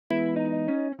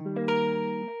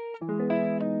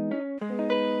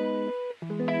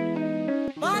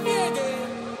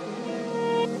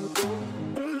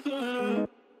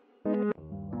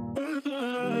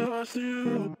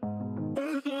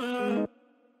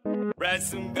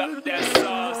person got that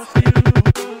sauce.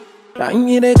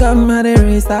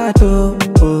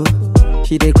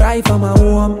 She dey cry for my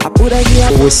home.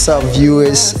 What's up,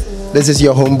 viewers? This is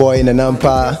your homeboy in an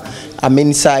AMPA. I'm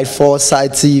inside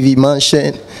Foresight TV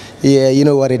Mansion. Yeah, you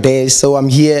know what it is. So I'm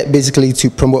here basically to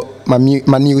promote my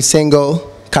new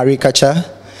single, Caricature,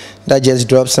 that just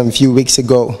dropped some few weeks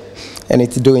ago, and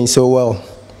it's doing so well.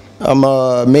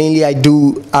 Mainly I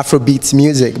do Afrobeat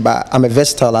music, but I'm a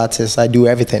versatile artist. I do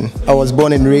everything. I was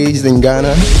born and raised in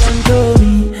Ghana.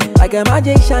 Like a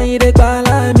magician, you dey call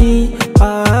me.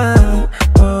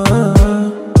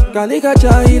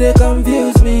 Caricature, you dey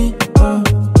confuse me.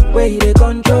 Where you dey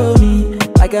control me.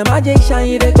 Like a magician,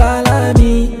 you dey call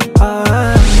me.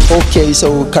 Okay,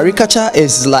 so Caricature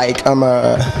is like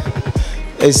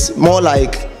it's more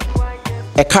like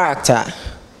a character,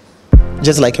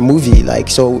 just like a movie. Like,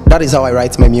 so that is how I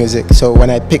write my music. So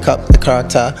when I pick up the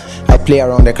character, I play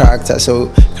around the character.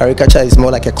 So Caricature is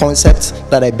more like a concept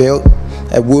that I built.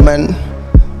 A woman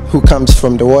who comes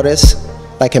from the waters,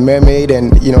 like a mermaid,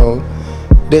 and you know,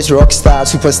 this rock star,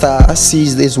 superstar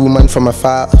sees this woman from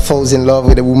afar, falls in love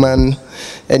with the woman,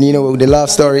 and you know, the love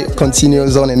story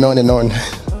continues on and on and on.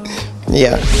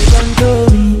 Yeah.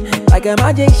 Like a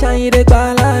magician, you dey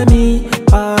call me.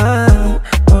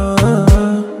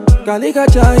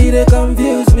 Caricature, you dey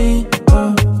confuse me.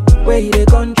 Where you dey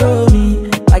control me.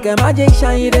 Like a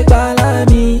magician, you dey call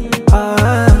me.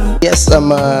 Yes,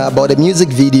 about the music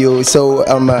video. So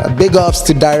big ups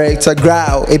to director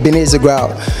Grau, Ebenezer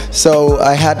Grau. So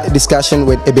I had a discussion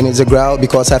with Ebenezer Grau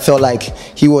because I felt like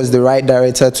he was the right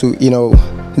director to, you know,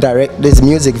 direct this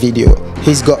music video.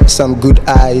 He's got some good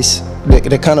eyes,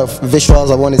 the kind of visuals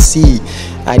I want to see.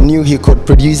 I knew he could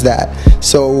produce that.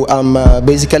 So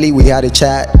basically we had a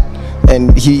chat,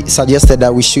 and he suggested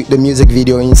that we shoot the music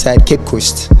video inside Cape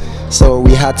Coast. So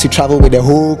we had to travel with the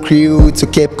whole crew to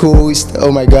Cape Coast. Oh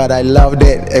my God, I loved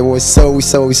it. It was so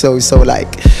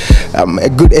like a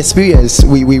good experience.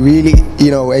 We really,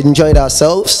 you know, enjoyed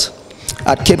ourselves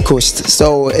at Cape Coast.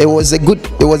 So it was a good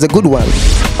one.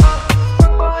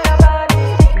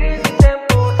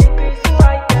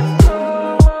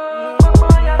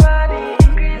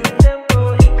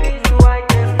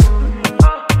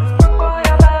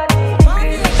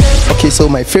 Okay, so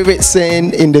my favorite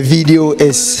scene in the video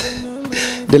is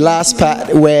the last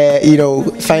part where, you know,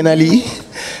 finally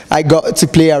I got to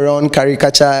play around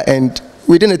Caricature, and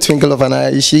within a twinkle of an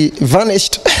eye she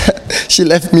vanished. She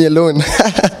left me alone.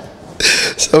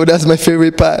 So that's my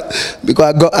favorite part,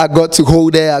 because I got to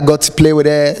hold her, I got to play with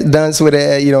her, dance with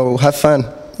her, you know, have fun.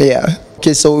 Yeah.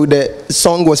 Okay, so the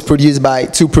song was produced by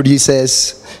two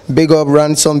producers, big up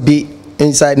Ransom Beat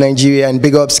inside Nigeria, and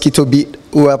big up Skito Beat,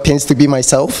 who happens to be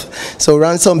myself. So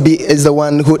Ransom Beat is the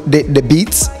one who did the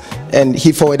beats, and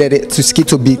he forwarded it to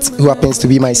Skito Beat, who happens to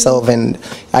be myself, and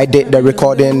I did the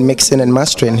recording, mixing and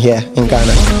mastering here in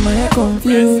Ghana.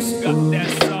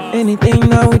 Anything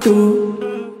now we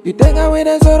do, you take away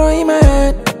the sorrow in my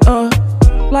head,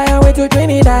 fly away to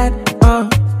Trinidad,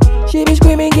 she be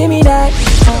screaming, give me that.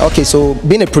 Okay, so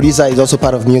being a producer is also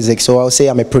part of music. So I'll say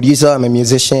I'm a producer, I'm a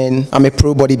musician, I'm a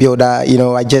pro bodybuilder. You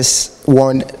know, I just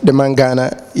won the Man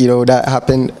Ghana, you know, that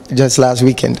happened just last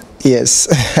weekend. Yes.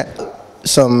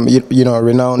 Some, you know,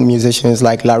 renowned musicians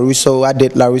like LaRusso. I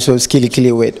did LaRusso's Killy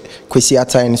Killy with Kwesi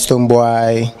Atta and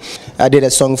Stoneboy. I did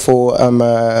a song for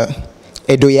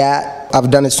Edoya. I've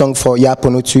done a song for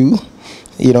Yapono too.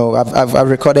 You know, I've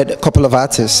recorded a couple of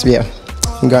artists, yeah,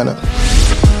 in Ghana.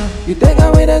 You take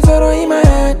away the sorrow in my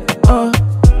head,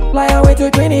 fly away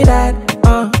to Trinidad,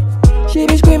 she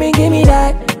be screaming, give me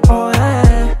that,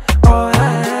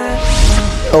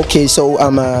 Okay, so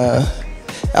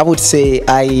I would say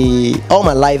all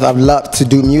my life I've loved to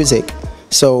do music.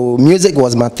 So music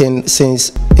was my thing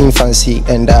since infancy,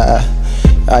 and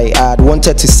I had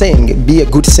wanted to sing, be a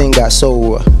good singer.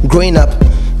 So growing up,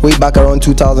 way back around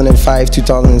 2005,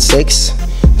 2006,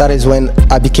 that is when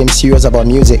I became serious about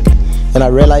music. And I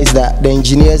realized that the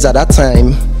engineers at that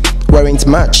time weren't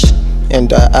much,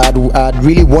 and I'd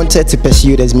really wanted to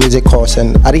pursue this music course,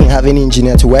 and I didn't have any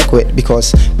engineer to work with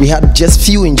because we had just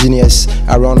few engineers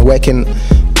around working,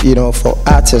 you know, for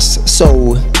artists.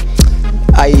 So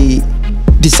I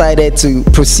decided to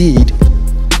proceed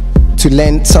to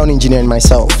learn sound engineering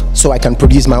myself so I can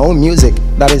produce my own music.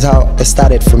 That is how it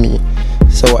started for me.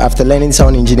 So after learning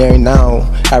sound engineering now,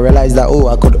 I realized that, oh,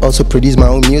 I could also produce my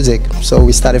own music. So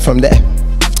we started from there.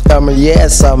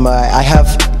 Yes, I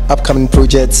have upcoming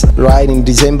projects right in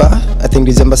December. I think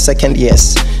December 2nd,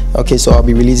 yes. Okay, so I'll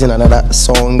be releasing another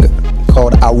song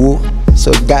called Awo.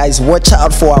 So guys, watch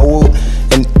out for Awo.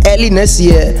 And early next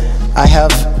year, I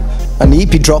have an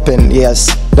EP dropping.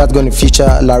 Yes, that's going to feature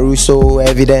LaRusso,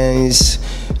 Evidence,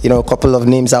 you know, a couple of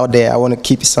names out there. I want to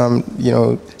keep some, you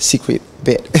know, secret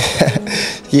bit.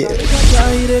 Yeah.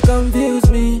 They confuse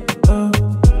me,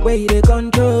 way they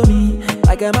control me,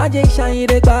 like a magic shine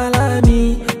they call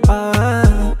me.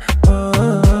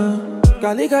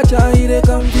 Caricature, they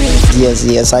confuse.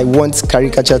 Yes, I want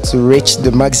Caricature to reach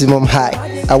the maximum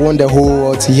high. I want the whole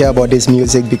world to hear about this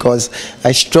music because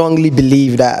I strongly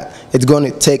believe that it's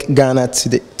going to take Ghana to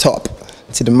the top,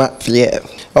 to the map. Yeah.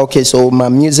 Okay, so my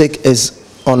music is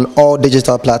on all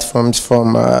digital platforms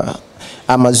from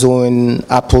Amazon,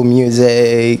 Apple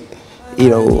Music, you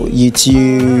know,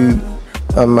 YouTube,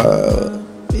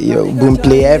 you know,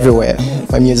 Boomplay, everywhere.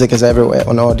 My music is everywhere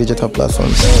on all digital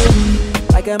platforms.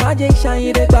 Like a magic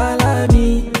shine, they call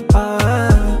me.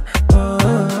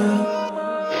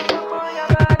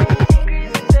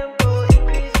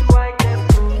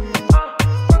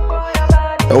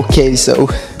 Okay, so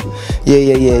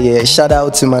yeah. Shout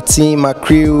out to my team, my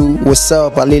crew. What's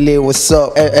up, Alile? What's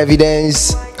up,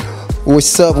 Evidence?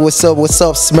 What's up?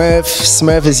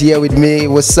 Smurf is here with me.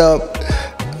 What's up?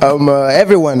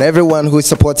 Everyone who's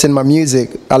supporting my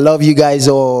music. I love you guys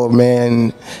all,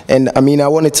 man. And I mean, I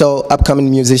want to tell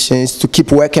upcoming musicians to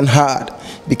keep working hard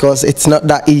because it's not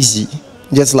that easy.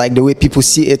 Just like the way people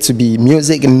see it to be.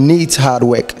 Music needs hard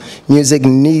work. Music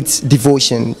needs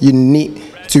devotion. You need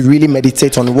to really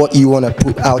meditate on what you want to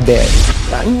put out there.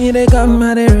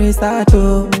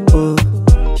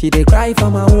 She dey cry for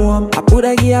my home. I put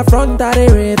her here front of the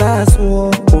radar,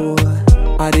 so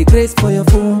I dey grace for your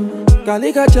phone.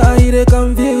 Caricature, they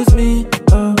confuse me,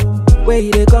 way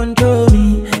they control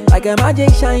me, like a magic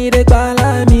shine, they call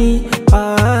me.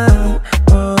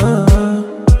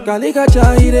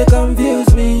 Caricature, they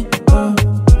confuse me,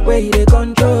 way they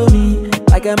control me,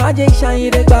 like a magic shine,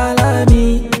 they call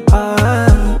me.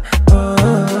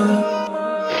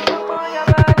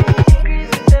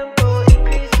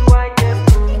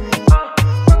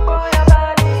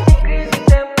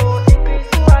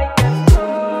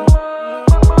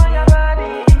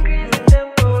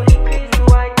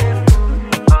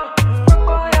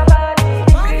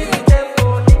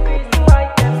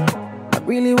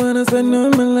 Really wanna spend all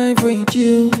my life with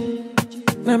you.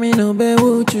 Now me no bear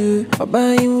with you. I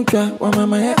buy you track while my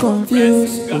mind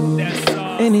confused.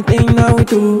 Anything that we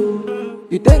do,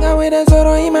 you take away the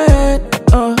sorrow in my head.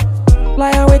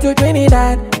 Fly away to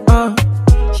Trinidad.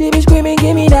 She be screaming,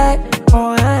 give me that.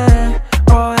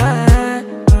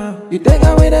 You take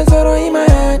away the sorrow in my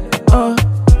head.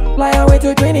 Fly away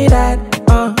to Trinidad.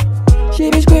 She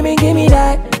be screaming, give me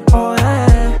that.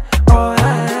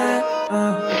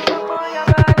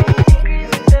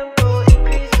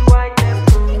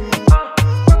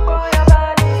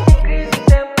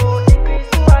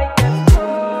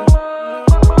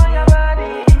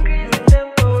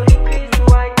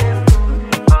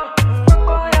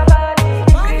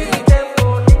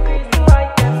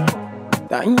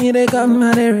 They come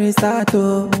and they restart,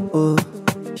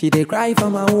 She dey cry for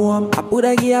my home. I put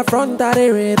her here front of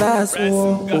the radar,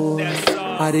 so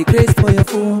I dey grace for your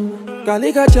phone.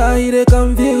 Caricature, they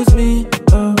confuse me,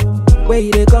 way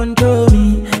they control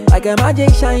me, like a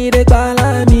magic shine, they call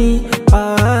me.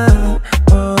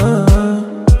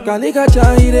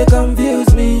 Caricature, they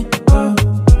confuse me,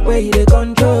 way they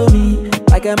control me,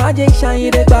 like a magic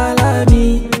shine, they call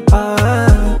me.